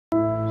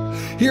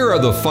Here are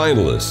the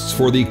finalists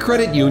for the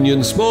Credit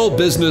Union Small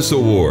Business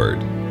Award.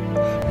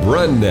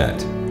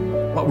 Brunnet.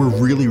 What we're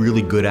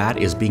really good at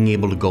is being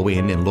able to go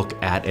in and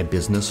look at a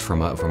business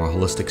from a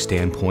holistic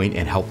standpoint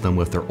and help them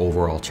with their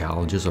overall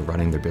challenges of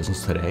running their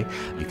business today.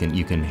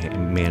 You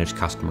can manage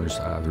customers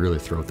really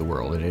throughout the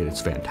world, and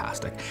it's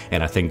fantastic.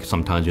 And I think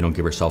sometimes we don't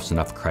give ourselves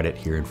enough credit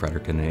here in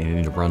Fredericton and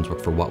in New Brunswick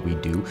for what we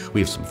do.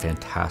 We have some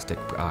fantastic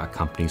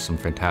companies, some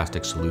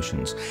fantastic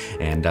solutions,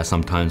 and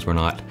sometimes we're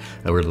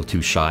a little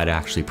too shy to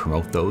actually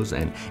promote those.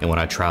 And when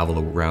I travel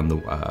around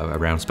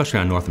especially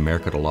around North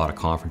America, to a lot of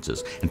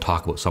conferences and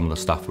talk about some of the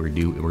stuff we're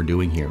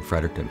doing here in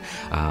Fredericton,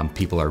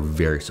 people are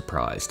very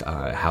surprised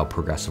how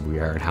progressive we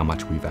are and how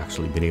much we've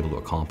actually been able to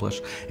accomplish.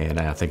 And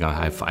I think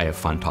I have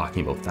fun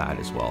talking about that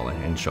as well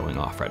and showing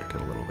off Fredericton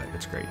a little bit.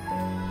 It's great.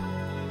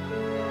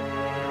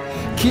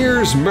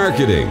 Kiers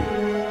Marketing.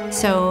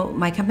 So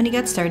my company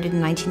got started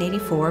in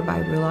 1984 by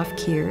Roelof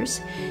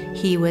Kiers.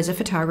 He was a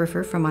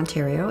photographer from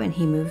Ontario, and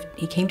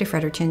he came to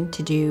Fredericton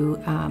to do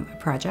a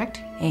project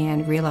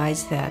and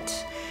realized that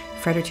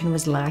Fredericton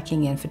was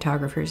lacking in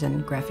photographers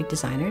and graphic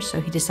designers, so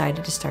he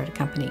decided to start a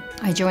company.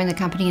 I joined the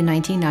company in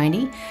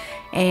 1990,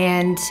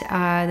 and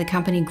the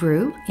company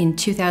grew. In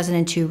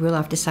 2002,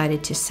 Roelof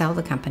decided to sell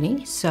the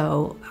company,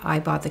 so I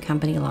bought the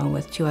company along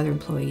with two other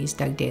employees,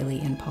 Doug Daly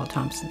and Paul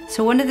Thompson.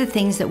 So one of the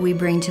things that we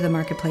bring to the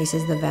marketplace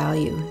is the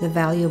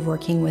value of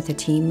working with a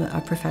team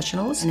of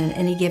professionals. And on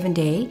any given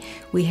day,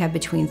 we have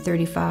between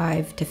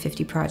 35 to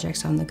 50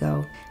 projects on the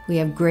go. We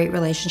have great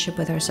relationship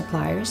with our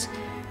suppliers.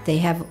 They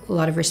have a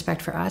lot of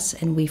respect for us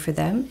and we for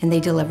them, and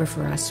they deliver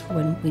for us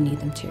when we need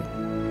them to.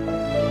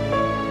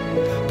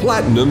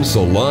 Platinum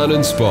Salon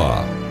and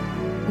Spa.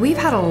 We've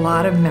had a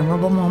lot of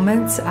memorable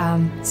moments,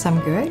 some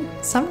good,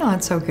 some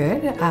not so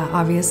good.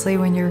 Obviously,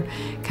 when you're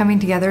coming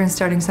together and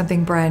starting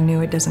something brand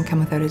new, it doesn't come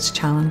without its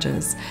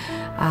challenges.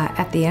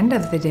 At the end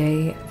of the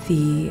day,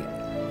 the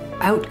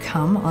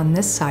outcome on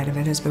this side of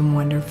it has been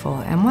wonderful,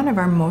 and one of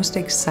our most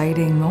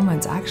exciting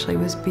moments actually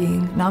was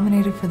being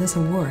nominated for this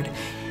award.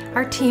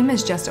 Our team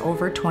is just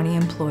over 20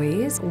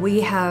 employees. We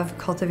have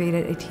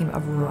cultivated a team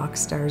of rock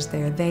stars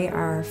there. They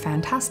are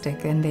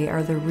fantastic, and they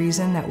are the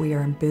reason that we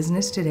are in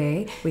business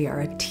today. We are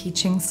a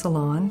teaching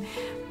salon.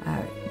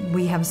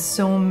 We have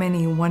so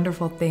many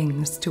wonderful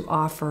things to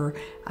offer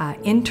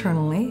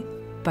internally,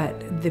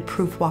 but the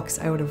proof walks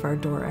out of our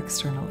door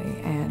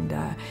externally. And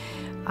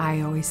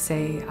I always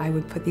say I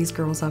would put these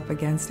girls up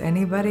against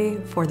anybody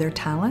for their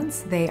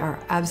talents. They are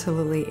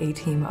absolutely a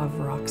team of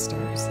rock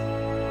stars.